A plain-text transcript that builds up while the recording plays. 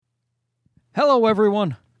Hello,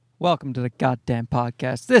 everyone. Welcome to the goddamn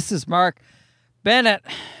podcast. This is Mark Bennett.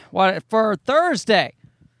 For Thursday,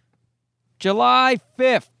 July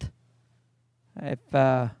 5th.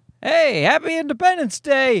 Hey, happy Independence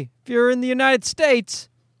Day if you're in the United States.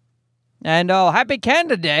 And happy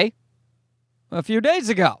Canada Day a few days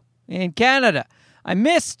ago in Canada. I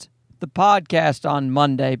missed the podcast on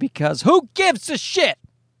Monday because who gives a shit?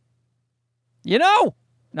 You know?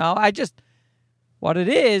 No, what it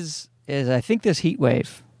is I think this heat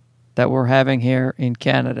wave that we're having here in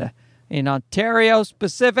Canada, in Ontario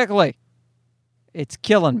specifically, it's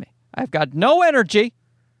killing me. I've got no energy,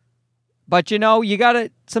 but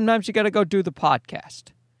sometimes you gotta go do the podcast.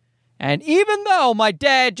 And even though my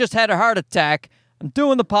dad just had a heart attack, I'm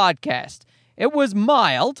doing the podcast. It was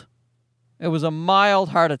mild. It was a mild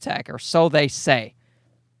heart attack, or so they say.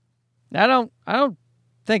 I don't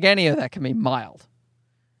think any of that can be mild.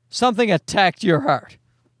 Something attacked your heart.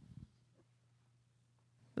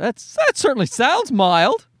 That certainly sounds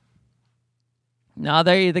mild. Now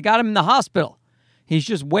they got him in the hospital. He's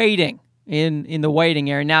just waiting in the waiting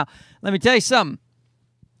area. Now, let me tell you something.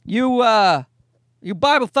 You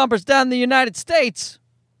Bible thumpers down in the United States,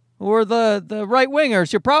 who are the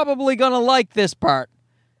right-wingers, you're probably going to like this part.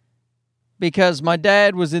 Because my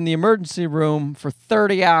dad was in the emergency room for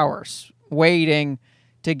 30 hours waiting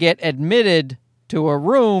to get admitted to a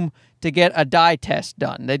room to get a dye test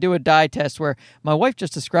done. They do a dye test where my wife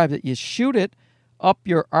just described it. You shoot it up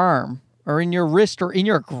your arm or in your wrist or in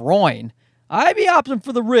your groin. I'd be opting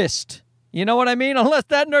for the wrist. You know what I mean? Unless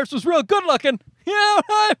that nurse was real good looking.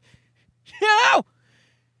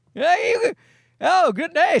 Oh,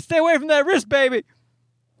 good day. Stay away from that wrist, baby.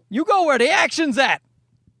 You go where the action's at.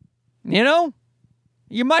 You know?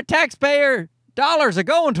 My taxpayer dollars are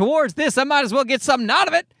going towards this. I might as well get something out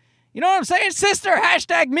of it. You know what I'm saying, sister?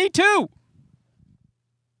 Hashtag me too.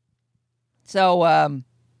 So,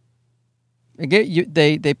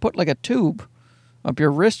 they put like a tube up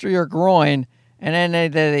your wrist or your groin, and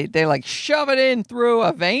then they like shove it in through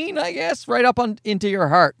a vein, I guess, right up into your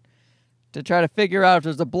heart to try to figure out if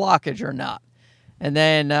there's a blockage or not. And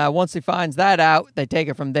then once he finds that out, they take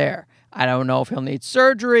it from there. I don't know if he'll need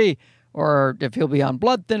surgery or if he'll be on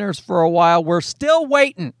blood thinners for a while. We're still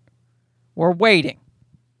waiting. We're waiting.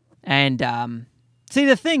 And, see,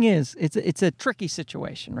 the thing is, it's a tricky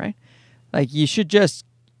situation, right? Like, you should just,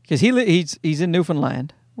 because he's in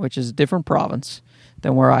Newfoundland, which is a different province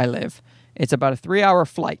than where I live. It's about a 3-hour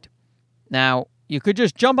flight. Now, you could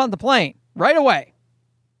just jump on the plane right away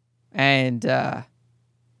and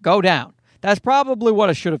go down. That's probably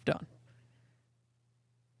what I should have done.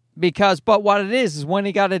 But what it is when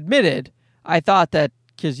he got admitted, I thought that,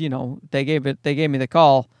 because, they gave me the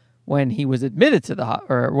call when he was admitted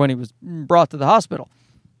to when he was brought to the hospital.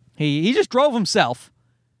 He just drove himself.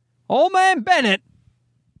 Old man Bennett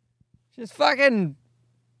just fucking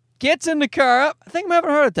gets in the car. I think I'm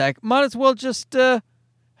having a heart attack. Might as well just have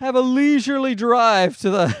a leisurely drive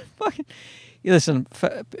to the fucking... Listen,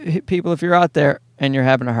 people, if you're out there and you're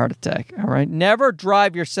having a heart attack, all right, never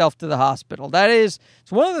drive yourself to the hospital. It's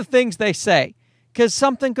one of the things they say, because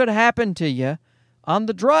something could happen to you on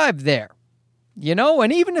the drive there.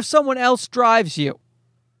 And even if someone else drives you,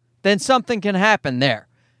 then something can happen there.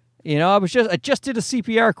 I just did a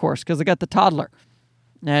CPR course because I got the toddler,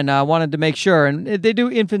 and I wanted to make sure. And they do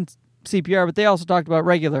infant CPR, but they also talked about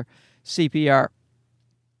regular CPR.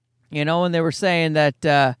 And they were saying that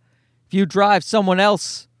if you drive someone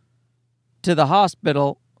else to the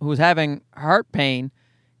hospital who's having heart pain,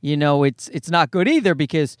 it's not good either,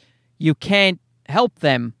 because you can't help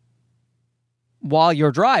them while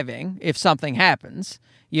you're driving if something happens.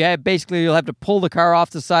 You'll have to pull the car off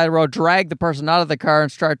the side of the road, drag the person out of the car,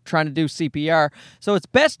 and start trying to do CPR. So it's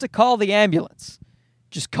best to call the ambulance.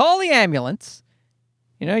 Just call the ambulance.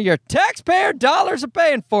 Your taxpayer dollars are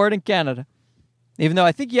paying for it in Canada. Even though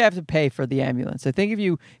I think you have to pay for the ambulance. I think if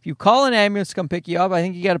you call an ambulance to come pick you up, I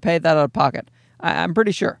think you got to pay that out of pocket. I'm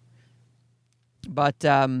pretty sure. But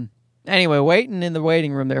anyway, waiting in the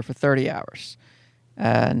waiting room there for 30 hours.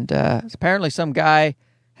 And apparently some guy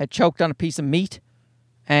had choked on a piece of meat,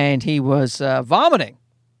 and he was vomiting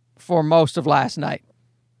for most of last night.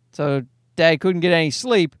 So Dad couldn't get any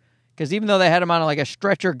sleep, because even though they had him on like a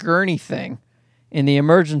stretcher gurney thing in the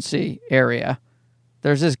emergency area,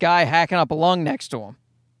 there's this guy hacking up a lung next to him.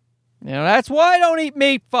 That's why I don't eat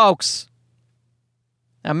meat, folks.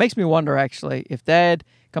 Now, it makes me wonder, actually, if Dad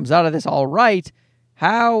comes out of this all right,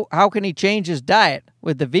 how can he change his diet?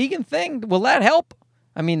 With the vegan thing, will that help?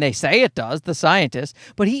 I mean, they say it does, the scientists,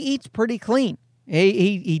 but he eats pretty clean.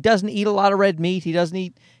 He doesn't eat a lot of red meat. He doesn't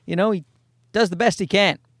eat, he does the best he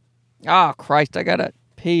can. Oh, Christ, I got to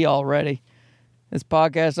pee already. This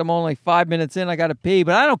podcast, I'm only 5 minutes in. I got to pee,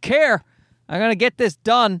 but I don't care. I'm going to get this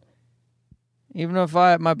done, even if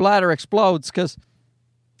my bladder explodes, because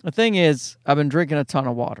the thing is, I've been drinking a ton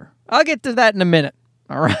of water. I'll get to that in a minute,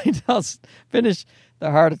 all right? I'll finish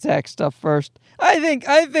the heart attack stuff first. I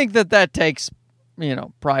think that takes,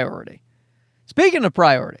 priority. Speaking of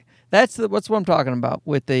priority, that's what I'm talking about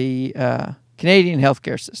with the Canadian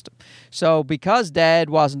healthcare system. So because Dad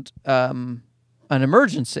wasn't an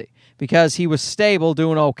emergency, because he was stable,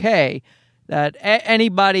 doing okay, that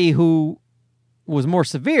anybody who was more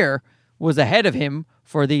severe was ahead of him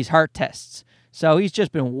for these heart tests. So he's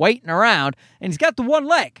just been waiting around, and he's got the one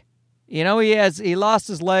leg. He lost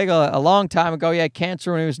his leg a long time ago. He had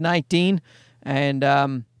cancer when he was 19,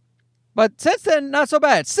 and but since then, not so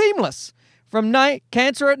bad. Seamless. From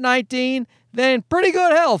cancer at 19, then pretty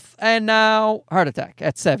good health, and now heart attack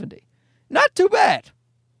at 70. Not too bad.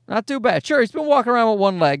 Not too bad. Sure, he's been walking around with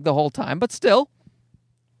one leg the whole time, but still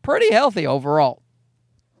pretty healthy overall.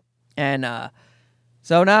 And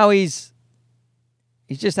so now he's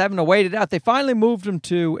just having to wait it out. They finally moved him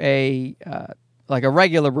to a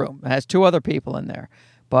regular room. It has 2 other people in there.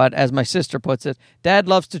 But as my sister puts it, Dad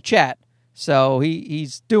loves to chat, so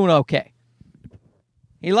he's doing okay.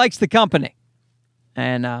 He likes the company.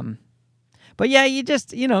 And but yeah, you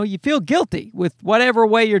just, you feel guilty with whatever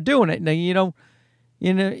way you're doing it. Now, you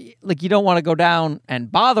don't want to go down and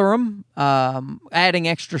bother him, adding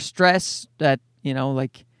extra stress that,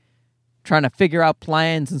 like trying to figure out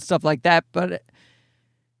plans and stuff like that. But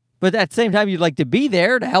at the same time, you'd like to be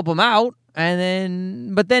there to help him out.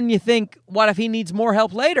 But then you think, what if he needs more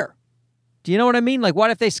help later? Do you know what I mean? Like, what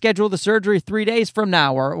if they schedule the surgery 3 days from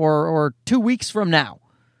now or 2 weeks from now?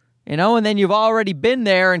 And then you've already been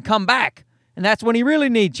there and come back. And that's when he really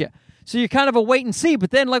needs you. So you're kind of a wait and see.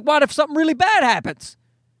 But then, like, what if something really bad happens?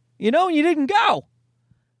 And you didn't go.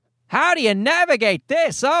 How do you navigate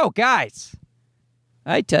this? Oh, guys.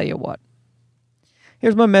 I tell you what.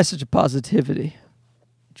 Here's my message of positivity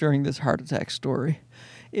during this heart attack story.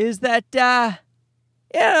 Is that,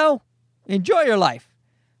 enjoy your life.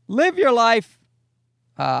 Live your life.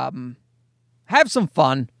 Have some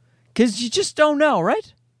fun. Because you just don't know,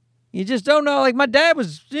 right? You just don't know. Like my dad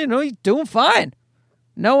was, he's doing fine.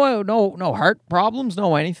 No heart problems,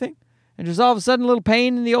 no anything. And just all of a sudden a little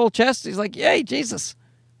pain in the old chest. He's like, yay, Jesus.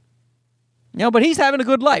 But he's having a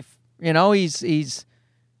good life. He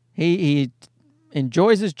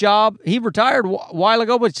enjoys his job. He retired a while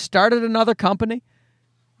ago, but started another company.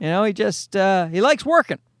 He likes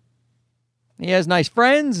working. He has nice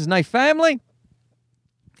friends, his nice family.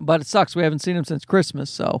 But it sucks. We haven't seen him since Christmas.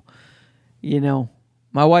 So,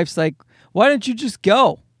 my wife's like, why don't you just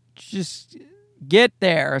go? Just get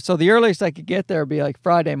there. So the earliest I could get there would be like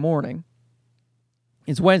Friday morning.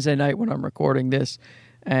 It's Wednesday night when I'm recording this.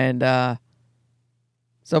 And so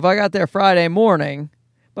if I got there Friday morning,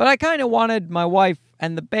 but I kind of wanted my wife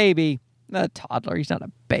and the baby, not a toddler, he's not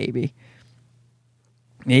a baby.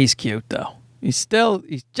 He's cute though. He's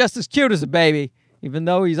just as cute as a baby, even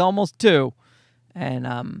though he's almost 2.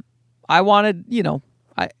 And I wanted,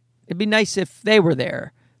 it'd be nice if they were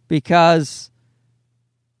there because,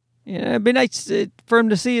 it'd be nice for him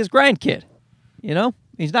to see his grandkid,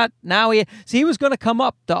 He's not, now he was going to come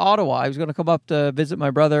up to Ottawa. He was going to come up to visit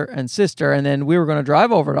my brother and sister, and then we were going to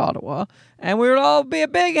drive over to Ottawa, and we would all be a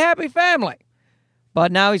big, happy family.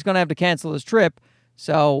 But now he's going to have to cancel his trip,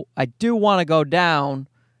 so I do want to go down.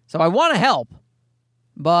 So I want to help,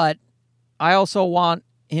 but I also want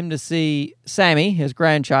him to see Sammy, his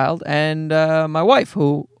grandchild, and my wife,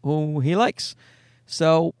 who he likes.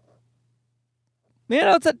 So,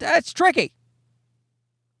 it's tricky.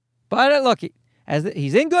 But look,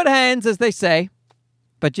 he's in good hands, as they say,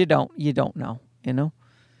 but you don't know,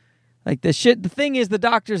 Like the thing is, the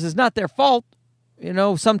doctors is not their fault.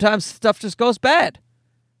 Sometimes stuff just goes bad,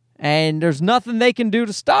 and there's nothing they can do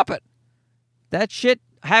to stop it. That shit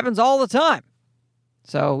happens all the time.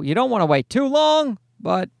 So you don't want to wait too long,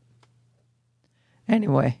 but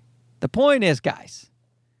anyway, the point is, guys,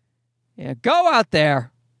 go out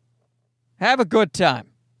there, have a good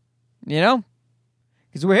time, because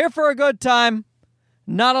we're here for a good time,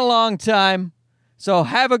 not a long time. So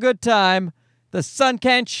have a good time. The sun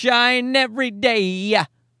can't shine every day.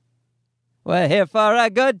 We're here for a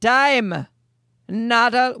good time,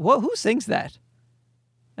 not a... who sings that?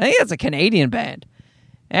 I think that's a Canadian band.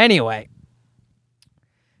 Anyway,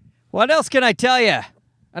 what else can I tell you?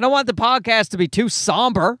 I don't want the podcast to be too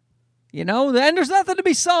somber, and there's nothing to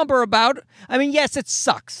be somber about. I mean, yes, it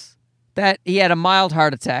sucks that he had a mild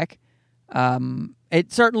heart attack.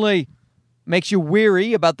 It certainly makes you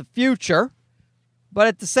weary about the future, but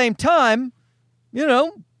at the same time,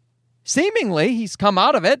 seemingly he's come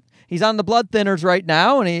out of it. He's on the blood thinners right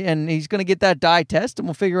now, and he's going to get that dye test, and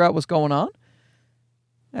we'll figure out what's going on.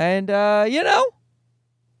 And,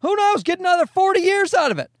 who knows? Get another 40 years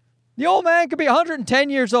out of it. The old man could be 110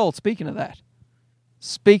 years old. Speaking of that,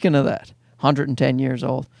 110 years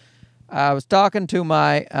old. I was talking to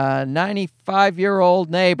my 95-year-old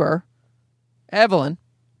neighbor, Evelyn,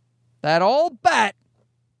 that old bat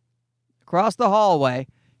across the hallway.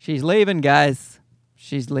 She's leaving, guys.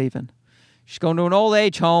 She's leaving. She's going to an old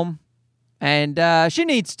age home, and she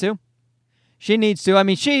needs to. She needs to. I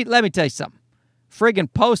mean, let me tell you something.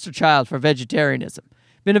 Friggin' poster child for vegetarianism.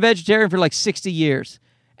 Been a vegetarian for like 60 years.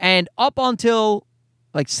 And up until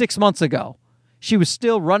like 6 months ago, she was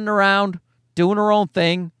still running around, doing her own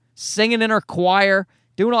thing, singing in her choir,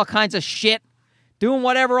 doing all kinds of shit, doing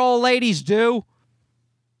whatever old ladies do.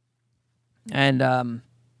 And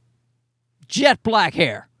jet black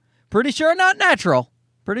hair. Pretty sure not natural.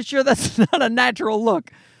 Pretty sure that's not a natural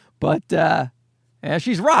look. But yeah,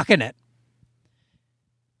 she's rocking it.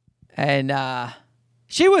 And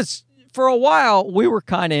she was, for a while, we were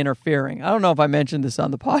kind of interfering. I don't know if I mentioned this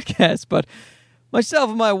on the podcast, but myself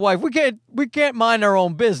and my wife, we can't mind our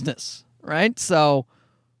own business, right? So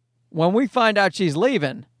when we find out she's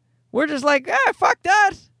leaving, we're just like, fuck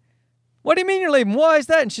that. What do you mean you're leaving? Why is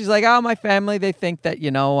that? And she's like, my family, they think that,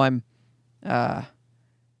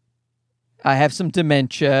 I have some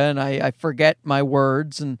dementia and I forget my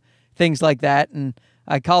words and things like that. And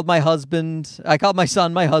I called my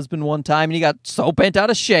son my husband one time, and he got so bent out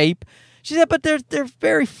of shape. She said, but they're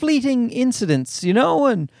very fleeting incidents,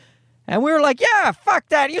 and we were like, yeah, fuck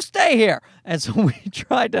that, you stay here. And so we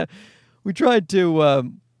tried to,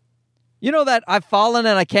 that I've fallen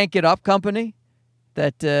and I can't get up company,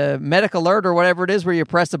 that Medical Alert or whatever it is, where you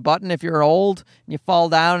press a button if you're old and you fall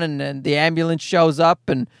down and the ambulance shows up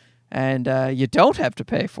and you don't have to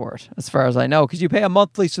pay for it, as far as I know, because you pay a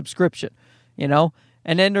monthly subscription,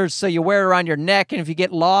 And then so you wear it around your neck, and if you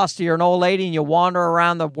get lost, you're an old lady and you wander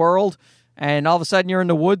around the world, and all of a sudden you're in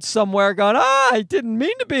the woods somewhere going, I didn't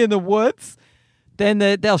mean to be in the woods. Then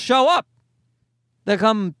they'll show up. They'll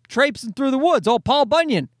come traipsing through the woods, old Paul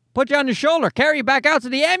Bunyan, put you on your shoulder, carry you back out to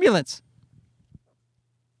the ambulance.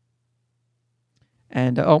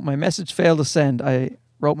 And, my message failed to send. I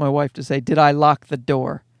wrote my wife to say, did I lock the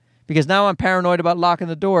door? Because now I'm paranoid about locking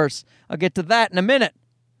the doors. I'll get to that in a minute.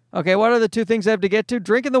 Okay, what are the two things I have to get to?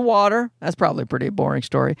 Drinking the water. That's probably a pretty boring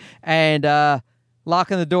story. And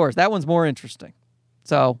locking the doors. That one's more interesting.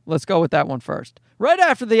 So let's go with that one first. Right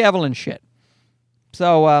after the Evelyn shit.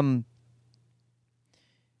 So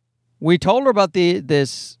we told her about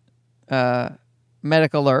this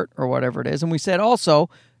Medical Alert or whatever it is. And we said also,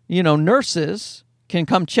 nurses can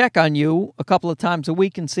come check on you a couple of times a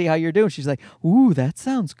week and see how you're doing. She's like, ooh, that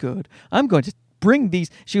sounds good. I'm going to bring these.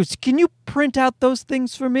 She was, can you print out those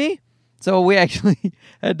things for me? So we actually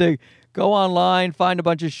had to go online, find a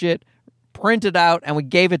bunch of shit, print it out, and we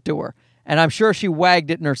gave it to her. And I'm sure she wagged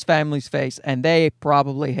it in her family's face, and they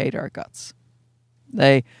probably hate our guts.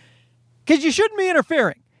 Because you shouldn't be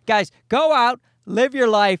interfering. Guys, go out, live your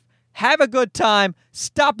life, have a good time,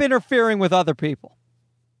 stop interfering with other people.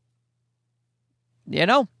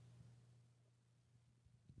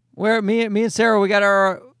 Where me and Sarah, we got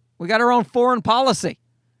our own foreign policy.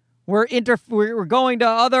 We're going to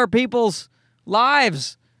other people's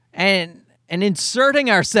lives and inserting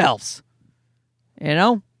ourselves.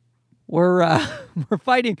 We're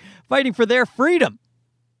fighting for their freedom.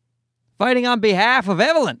 Fighting on behalf of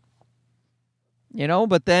Evelyn.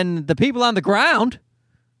 But then the people on the ground,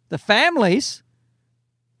 the families,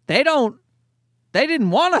 they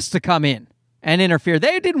didn't want us to come in and interfere.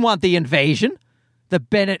 They didn't want the invasion, the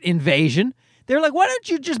Bennett invasion. They're like, why don't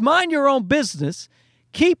you just mind your own business?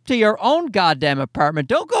 Keep to your own goddamn apartment.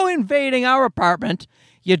 Don't go invading our apartment.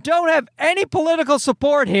 You don't have any political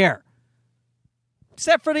support here.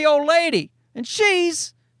 Except for the old lady. And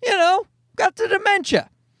she's, got the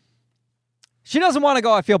dementia. She doesn't want to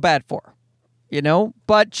go. I feel bad for her,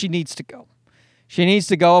 but she needs to go. She needs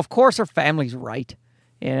to go. Of course, her family's right.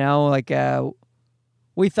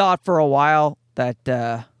 We thought for a while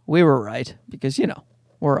that we were right because,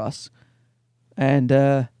 we're us.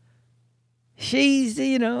 And she's,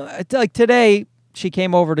 like today, she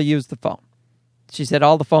came over to use the phone. She said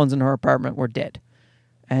all the phones in her apartment were dead.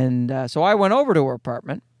 And so I went over to her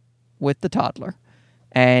apartment with the toddler.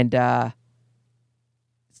 And the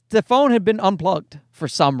phone had been unplugged for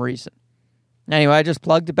some reason. Anyway, I just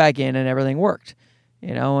plugged it back in and everything worked.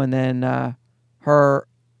 And then her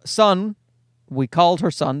son, we called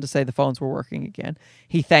her son to say the phones were working again.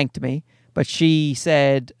 He thanked me. But she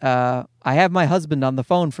said, I have my husband on the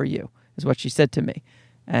phone for you, is what she said to me.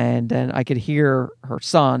 And then I could hear her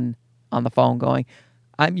son on the phone going,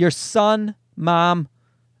 "I'm your son, Mom."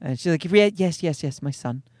 And she's like, yes, my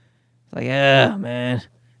son. It's like, yeah, man,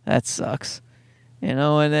 that sucks. And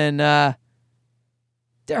then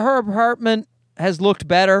her apartment has looked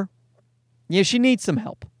better. Yeah, she needs some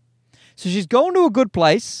help. So she's going to a good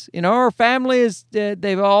place. Her family is,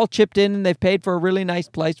 they've all chipped in and they've paid for a really nice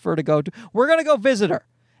place for her to go to. We're going to go visit her.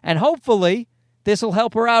 And hopefully this will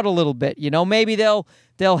help her out a little bit. Maybe they'll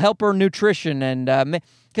help her nutrition. And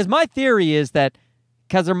because my theory is that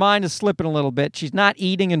because her mind is slipping a little bit, she's not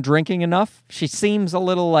eating and drinking enough. She seems a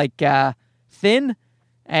little thin.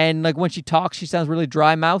 And when she talks, she sounds really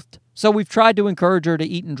dry-mouthed. So we've tried to encourage her to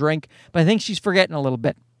eat and drink, but I think she's forgetting a little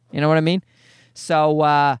bit. You know what I mean? So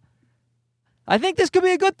I think this could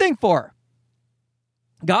be a good thing for her.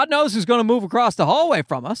 God knows who's going to move across the hallway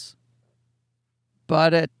from us.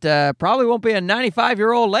 But it probably won't be a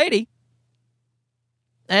 95-year-old lady.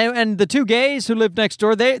 And the two gays who live next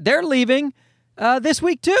door, they're leaving this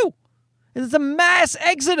week too. It's a mass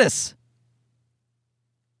exodus.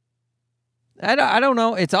 I don't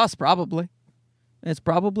know. It's us, probably. It's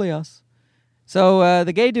probably us. So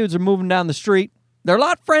the gay dudes are moving down the street. They're a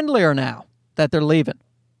lot friendlier now that they're leaving.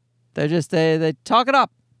 They're just, they talk it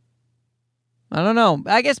up. I don't know.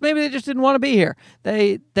 I guess maybe they just didn't want to be here.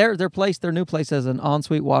 Their new place has an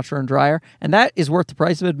ensuite washer and dryer, and that is worth the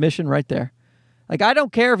price of admission right there. I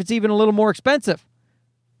don't care if it's even a little more expensive.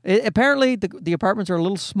 Apparently, the apartments are a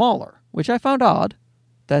little smaller, which I found odd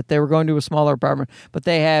that they were going to a smaller apartment. But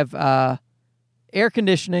they have air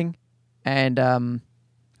conditioning and,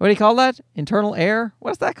 what do you call that? Internal air?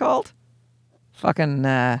 What's that called? Fucking,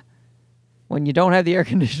 when you don't have the air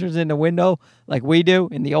conditioners in the window like we do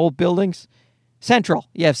in the old buildings. Central.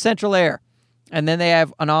 You have central air. And then they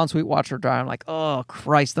have an ensuite washer dryer. I'm like, oh,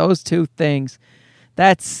 Christ, those two things.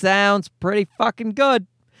 That sounds pretty fucking good.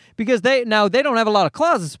 Because they don't have a lot of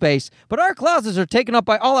closet space, but our closets are taken up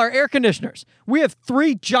by all our air conditioners. We have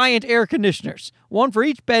 3 giant air conditioners, one for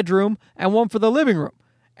each bedroom and one for the living room.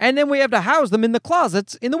 And then we have to house them in the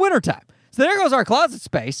closets in the wintertime. So there goes our closet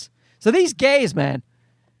space. So these gays, man,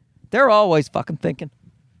 they're always fucking thinking.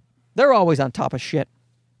 They're always on top of shit.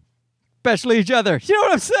 Especially each other. You know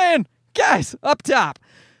what I'm saying? Guys, up top.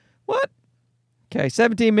 What? Okay,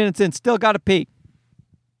 17 minutes in, still got to pee.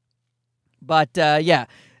 But, yeah,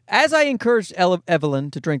 as I encouraged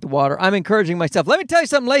Evelyn to drink the water, I'm encouraging myself. Let me tell you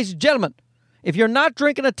something, ladies and gentlemen. If you're not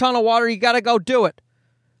drinking a ton of water, you got to go do it.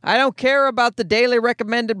 I don't care about the daily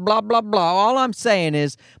recommended blah, blah, blah. All I'm saying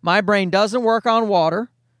is my brain doesn't work on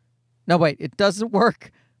water. No, wait, it doesn't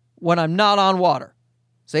work when I'm not on water.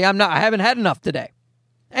 See, I haven't had enough today.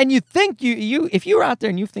 And you think if you're out there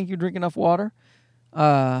and you think you drink enough water,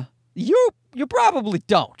 you probably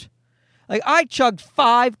don't. I chugged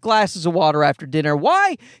 5 glasses of water after dinner.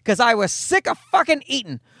 Why? Because I was sick of fucking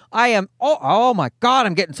eating. I am, oh my God,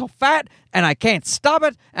 I'm getting so fat and I can't stop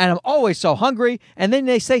it and I'm always so hungry. And then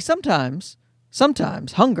they say sometimes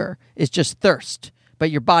hunger is just thirst, but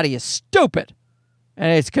your body is stupid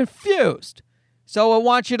and it's confused. So it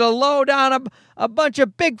wants you to load on a bunch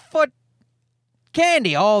of Bigfoot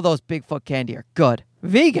candy. All those Bigfoot candy are good.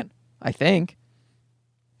 Vegan, I think.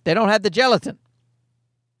 They don't have the gelatin.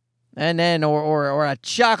 And then, or a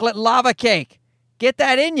chocolate lava cake. Get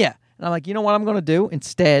that in you. And I'm like, you know what I'm going to do?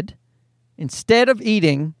 Instead of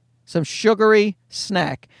eating some sugary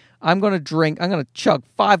snack, I'm going to chug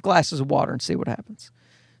 5 glasses of water and see what happens.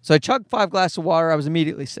 So I chugged 5 glasses of water. I was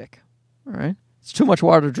immediately sick. All right. It's too much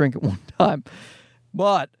water to drink at one time.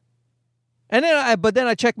 But then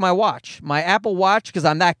I checked my watch, my Apple Watch, because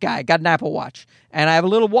I'm that guy. I got an Apple Watch. And I have a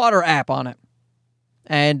little water app on it.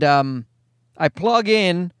 And I plug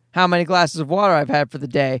in how many glasses of water I've had for the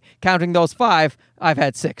day. Counting those 5, I've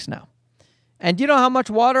had 6 now. And do you know how much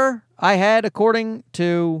water I had according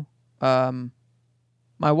to my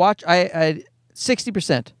watch? I had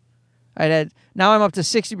 60%. Now I'm up to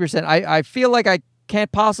 60%. I feel like I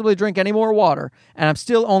can't possibly drink any more water, and I'm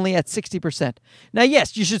still only at 60%. Now,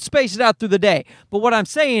 yes, you should space it out through the day. But what I'm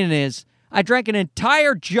saying is I drank an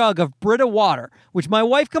entire jug of Brita water, which my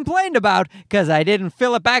wife complained about because I didn't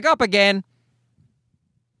fill it back up again.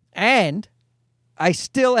 And I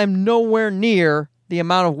still am nowhere near the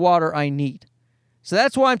amount of water I need. So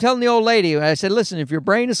that's why I'm telling the old lady. I said, listen, if your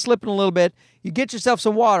brain is slipping a little bit, you get yourself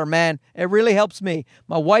some water, man. It really helps me.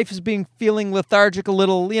 My wife is feeling lethargic, a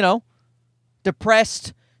little,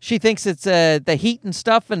 depressed. She thinks it's the heat and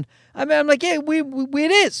stuff. And I'm like, yeah,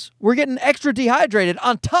 it is. We're getting extra dehydrated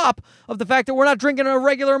on top of the fact that we're not drinking a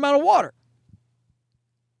regular amount of water.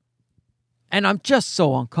 And I'm just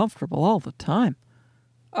so uncomfortable all the time.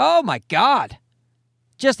 Oh, my God.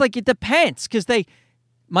 Just like it depends, because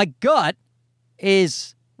my gut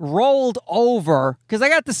is rolled over because I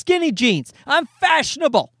got the skinny jeans. I'm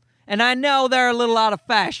fashionable, and I know they're a little out of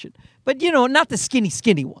fashion. But, not the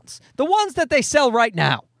skinny ones. The ones that they sell right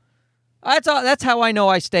now. That's how I know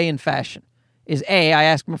I stay in fashion. Is A, I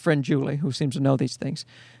ask my friend Julie, who seems to know these things.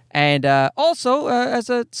 And also, as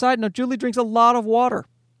a side note, Julie drinks a lot of water.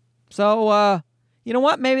 So, you know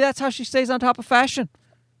what? Maybe that's how she stays on top of fashion.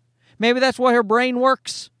 Maybe that's why her brain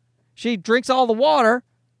works. She drinks all the water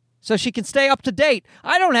so she can stay up to date.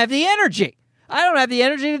 I don't have the energy. I don't have the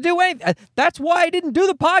energy to do anything. That's why I didn't do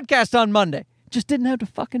the podcast on Monday. Just didn't have the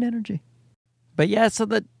fucking energy. But yeah, so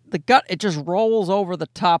the gut, it just rolls over the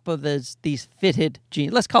top of these fitted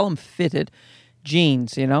jeans. Let's call them fitted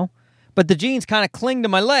jeans, But the jeans kind of cling to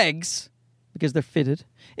my legs because they're fitted.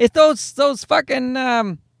 It's those fucking,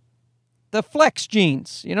 the flex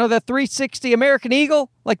jeans, the 360 American Eagle,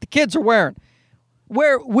 like the kids are wearing.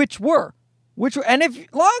 And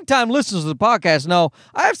if long-time listeners of the podcast know,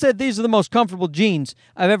 I've said these are the most comfortable jeans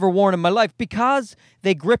I've ever worn in my life because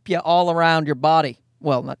they grip you all around your body.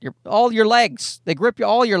 Well, all your legs. They grip you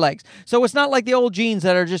all your legs. So it's not like the old jeans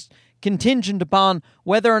that are just contingent upon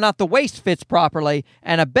whether or not the waist fits properly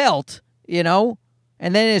and a belt, and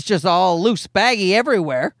then it's just all loose, baggy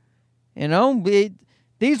everywhere.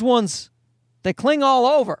 These ones, they cling all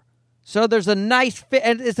over. So there's a nice fit,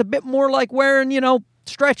 and it's a bit more like wearing,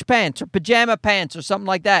 stretch pants or pajama pants or something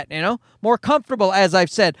like that, More comfortable, as I've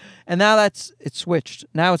said. And now it's switched.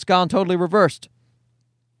 Now it's gone totally reversed.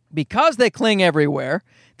 Because they cling everywhere,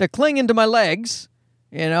 they're clinging to my legs,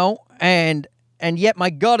 and yet my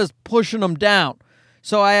gut is pushing them down.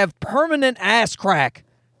 So I have permanent ass crack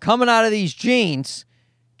coming out of these jeans,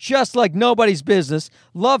 just like nobody's business.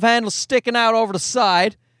 Love handles sticking out over the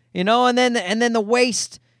side, and then the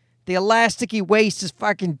waist, the elasticy waist is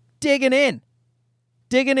fucking digging in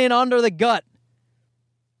under the gut.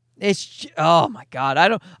 It's, oh my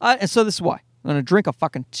God. And so this is why. I'm going to drink a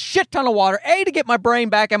fucking shit ton of water, A, to get my brain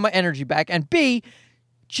back and my energy back, and B,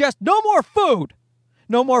 just no more food.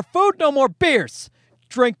 No more food, no more beers.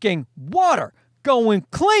 Drinking water, going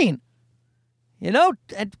clean. And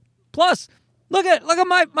plus, look at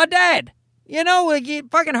my dad.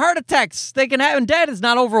 Fucking heart attacks they can have, and dad is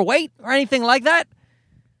not overweight or anything like that.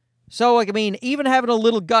 So, even having a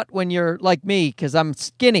little gut when you're like me, because I'm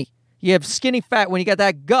skinny, you have skinny fat when you got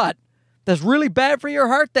that gut, that's really bad for your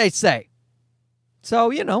heart, they say.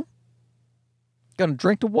 So, gonna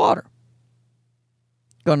drink the water.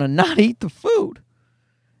 Gonna not eat the food.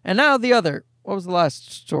 And now what was the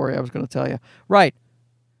last story I was going to tell you? Right.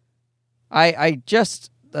 I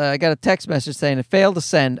just got a text message saying it failed to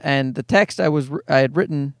send, and the text I had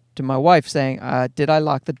written to my wife saying, did I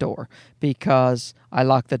lock the door? Because I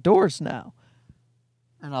lock the doors now.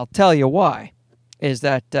 And I'll tell you why. Is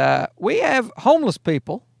that we have homeless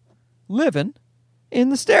people living in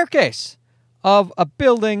the staircase of a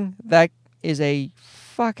building that is a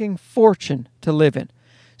fucking fortune to live in.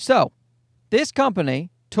 So, this company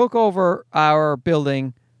took over our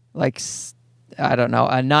building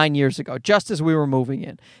 9 years ago, just as we were moving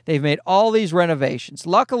in. They've made all these renovations.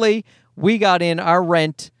 Luckily, we got in. Our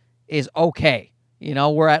rent is okay.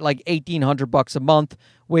 We're at like $1,800 a month,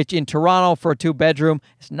 which in Toronto for a 2-bedroom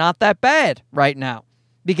is not that bad right now.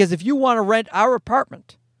 Because if you want to rent our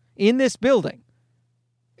apartment in this building,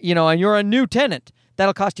 and you're a new tenant,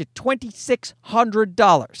 that'll cost you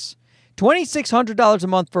 $2,600. $2,600 a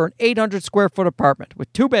month for an 800 square foot apartment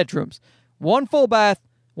with 2 bedrooms, 1 full bath,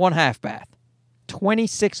 1 half bath.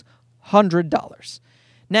 $2,600.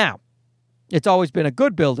 Now, it's always been a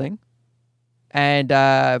good building and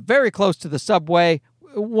very close to the subway,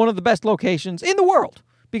 one of the best locations in the world,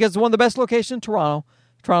 because it's one of the best locations in Toronto.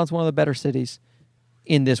 Toronto's one of the better cities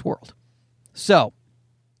in this world. So,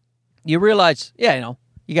 you realize, you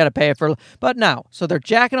got to pay it for... But now, so they're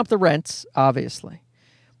jacking up the rents, obviously.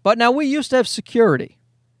 But now we used to have security.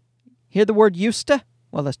 Hear the word used to?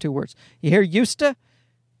 Well, that's 2 words. You hear used to?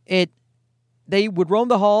 They would roam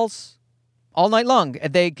the halls all night long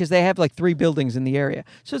because they have like 3 buildings in the area.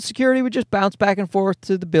 So security would just bounce back and forth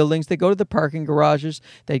to the buildings. They'd go to the parking garages.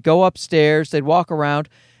 They'd go upstairs. They'd walk around.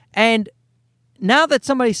 And now that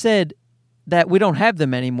somebody said that we don't have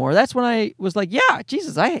them anymore, that's when I was like, yeah,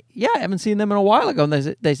 Jesus, I haven't seen them in a while ago. And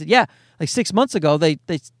they said, yeah, like 6 months ago, they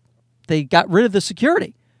got rid of the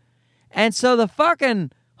security. And so the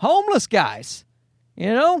fucking homeless guys,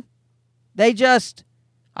 they just,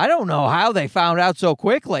 I don't know how they found out so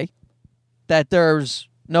quickly that there's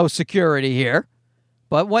no security here.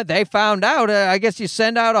 But what they found out, I guess you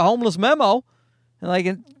send out a homeless memo and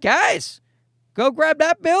like, guys, go grab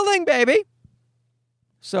that building, baby.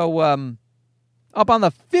 So, up on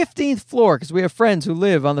the 15th floor, because we have friends who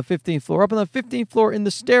live on the 15th floor, up on the 15th floor in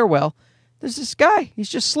the stairwell, there's this guy. He's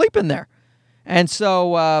just sleeping there. And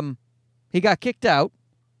so he got kicked out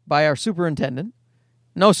by our superintendent.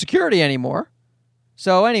 No security anymore.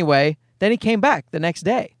 So anyway, then he came back the next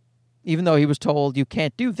day, even though he was told, you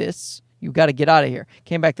can't do this. You got to get out of here.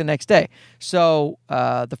 Came back the next day. So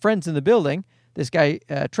the friends in the building, this guy,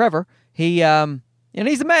 Trevor, he's a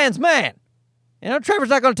man's man. Trevor's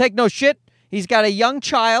not going to take no shit. He's got a young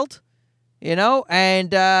child,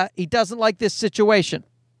 and he doesn't like this situation,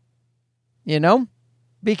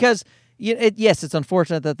 because, yes, it's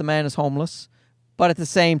unfortunate that the man is homeless, but at the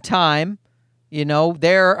same time,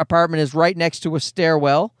 their apartment is right next to a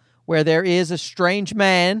stairwell where there is a strange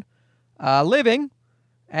man living,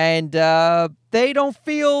 and they don't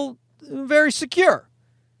feel very secure.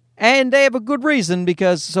 And they have a good reason,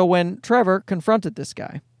 because when Trevor confronted this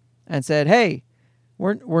guy and said, hey,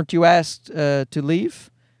 weren't you asked to leave?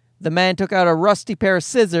 The man took out a rusty pair of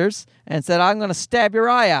scissors and said, I'm going to stab your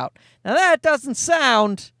eye out. Now that doesn't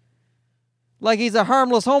sound like he's a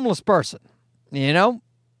harmless homeless person,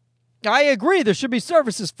 I agree there should be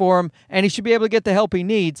services for him, and he should be able to get the help he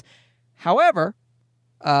needs. However,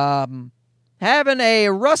 having a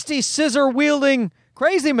rusty scissor-wielding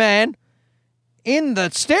crazy man in the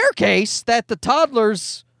staircase that the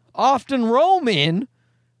toddlers often roam in,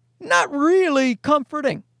 not really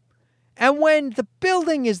comforting. And when the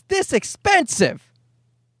building is this expensive,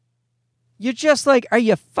 you're just like, are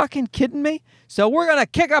you fucking kidding me? So we're going to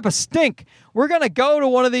kick up a stink. We're going to go to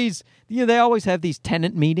one of these, they always have these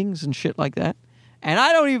tenant meetings and shit like that. And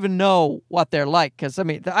I don't even know what they're like, because,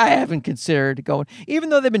 I haven't considered going,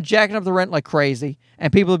 even though they've been jacking up the rent like crazy,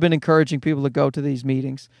 and people have been encouraging people to go to these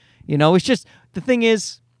meetings. It's just, the thing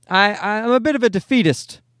is, I'm a bit of a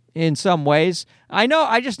defeatist in some ways.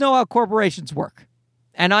 I just know how corporations work.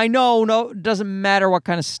 And I know, it doesn't matter what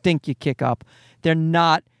kind of stink you kick up. They're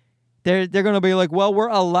going to be like, well, we're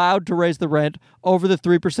allowed to raise the rent over the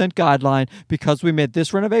 3% guideline because we made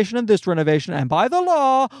this renovation and this renovation, and by the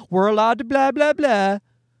law, we're allowed to blah, blah, blah.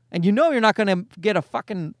 And you're not going to get a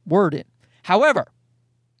fucking word in. However,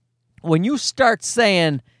 when you start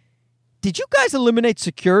saying, did you guys eliminate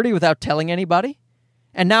security without telling anybody?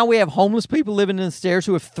 And now we have homeless people living in the stairs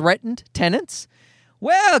who have threatened tenants?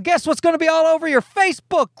 Well, guess what's going to be all over your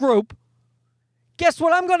Facebook group? Guess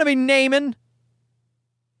what I'm going to be naming?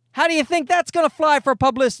 How do you think that's going to fly for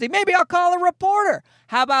publicity? Maybe I'll call a reporter.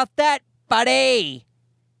 How about that, buddy?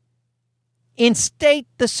 Instate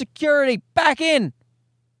the security back in.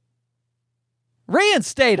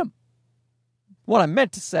 Reinstate them. What I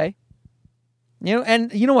meant to say.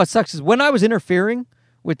 And you know what sucks is when I was interfering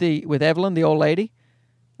with Evelyn, the old lady,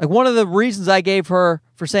 like one of the reasons I gave her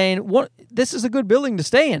for saying, this is a good building to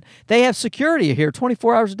stay in. They have security here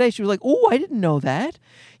 24 hours a day. She was like, oh, I didn't know that.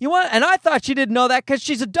 And I thought she didn't know that because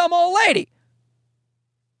she's a dumb old lady.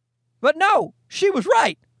 But no, she was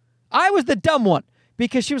right. I was the dumb one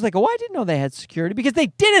because she was like, oh, I didn't know they had security, because they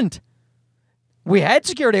didn't. We had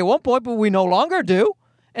security at one point, but we no longer do.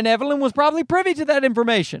 And Evelyn was probably privy to that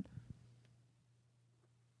information.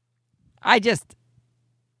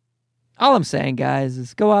 All I'm saying, guys,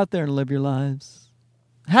 is go out there and live your lives.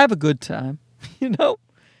 Have a good time,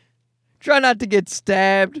 Try not to get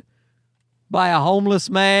stabbed by a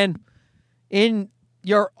homeless man in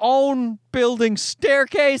your own building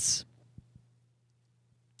staircase.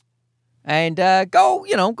 And go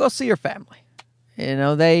see your family.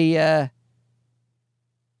 I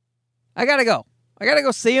gotta go. I gotta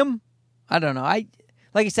go see them. I don't know. Like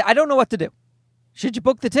I said, I don't know what to do. Should you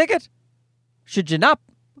book the ticket? Should you not?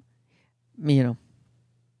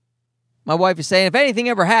 My wife is saying if anything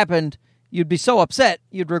ever happened, you'd be so upset,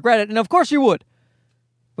 you'd regret it. And of course you would.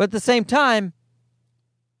 But at the same time,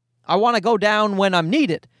 I want to go down when I'm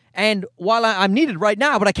needed. And while I'm needed right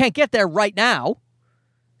now, but I can't get there right now.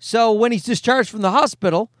 So when he's discharged from the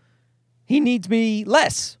hospital, he needs me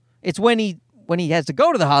less. It's when he has to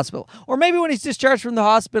go to the hospital. Or maybe when he's discharged from the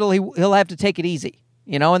hospital, he'll have to take it easy,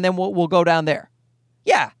 and then we'll go down there.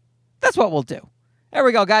 Yeah, that's what we'll do. There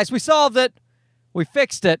we go, guys. We solved it. We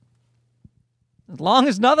fixed it. As long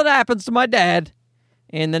as nothing happens to my dad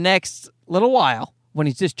in the next little while, when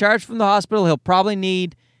he's discharged from the hospital, he'll probably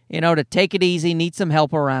need, to take it easy, need some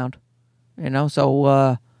help around.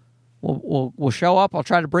 So we'll show up. I'll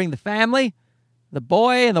try to bring the family, the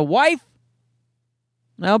boy and the wife.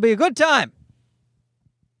 That'll be a good time.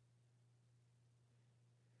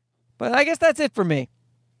 But I guess that's it for me.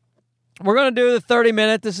 We're going to do the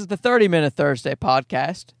 30-minute. This is the 30-minute Thursday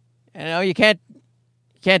podcast. You can't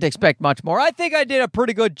expect much more. I think I did a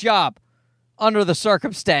pretty good job under the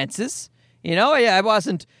circumstances. I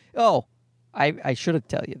wasn't, I should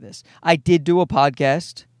tell you this. I did do a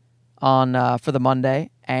podcast on for the Monday,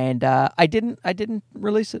 and I didn't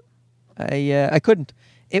release it. I couldn't.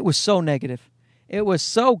 It was so negative. It was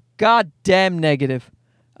so goddamn negative.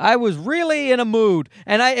 I was really in a mood,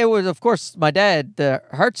 and it was, of course, my dad. The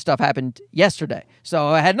Hurt stuff happened yesterday,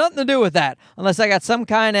 so it had nothing to do with that, unless I got some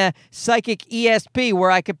kind of psychic ESP where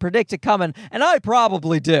I could predict it coming, and I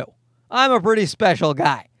probably do. I'm a pretty special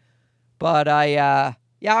guy, but I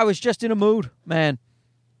was just in a mood, man,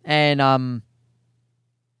 and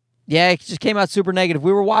it just came out super negative.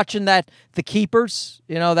 We were watching The Keepers,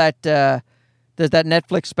 that there's that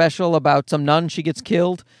Netflix special about some nun, she gets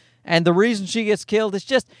killed. And the reason she gets killed is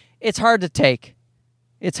it's hard to take.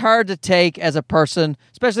 It's hard to take as a person,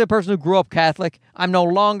 especially a person who grew up Catholic. I'm no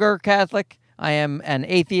longer Catholic. I am an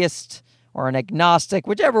atheist or an agnostic,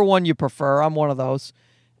 whichever one you prefer. I'm one of those.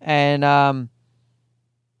 And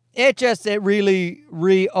it really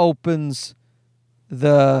reopens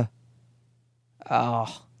the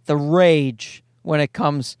rage when it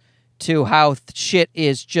comes to how shit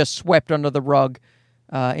is just swept under the rug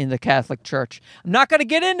in the Catholic Church. I'm not going to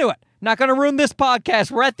get into it. Not going to ruin this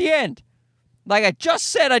podcast. We're at the end. Like I just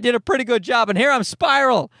said, I did a pretty good job, and here I'm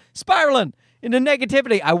spiraling into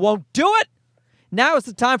negativity. I won't do it. Now is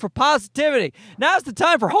the time for positivity. Now is the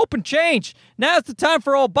time for hope and change. Now is the time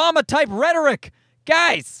for Obama-type rhetoric.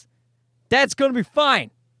 Guys, Dad's going to be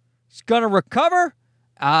fine. He's going to recover.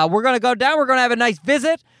 We're going to go down. We're going to have a nice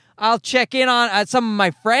visit. I'll check in on some of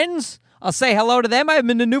my friends. I'll say hello to them. I haven't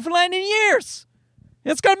been to Newfoundland in years.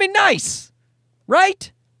 It's going to be nice,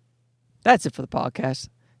 right? That's it for the podcast.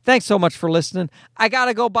 Thanks so much for listening. I got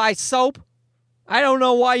to go buy soap. I don't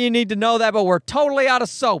know why you need to know that, but we're totally out of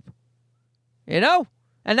soap. And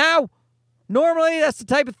now, normally that's the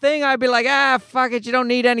type of thing I'd be like, fuck it, you don't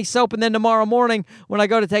need any soap. And then tomorrow morning when I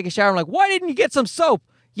go to take a shower, I'm like, why didn't you get some soap,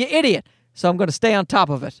 you idiot? So I'm going to stay on top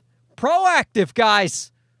of it. Proactive,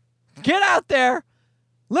 guys. Get out there.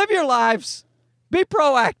 Live your lives. Be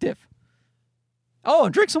proactive. Oh,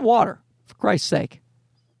 and drink some water, for Christ's sake.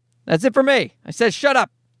 That's it for me. I said shut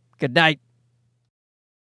up. Good night.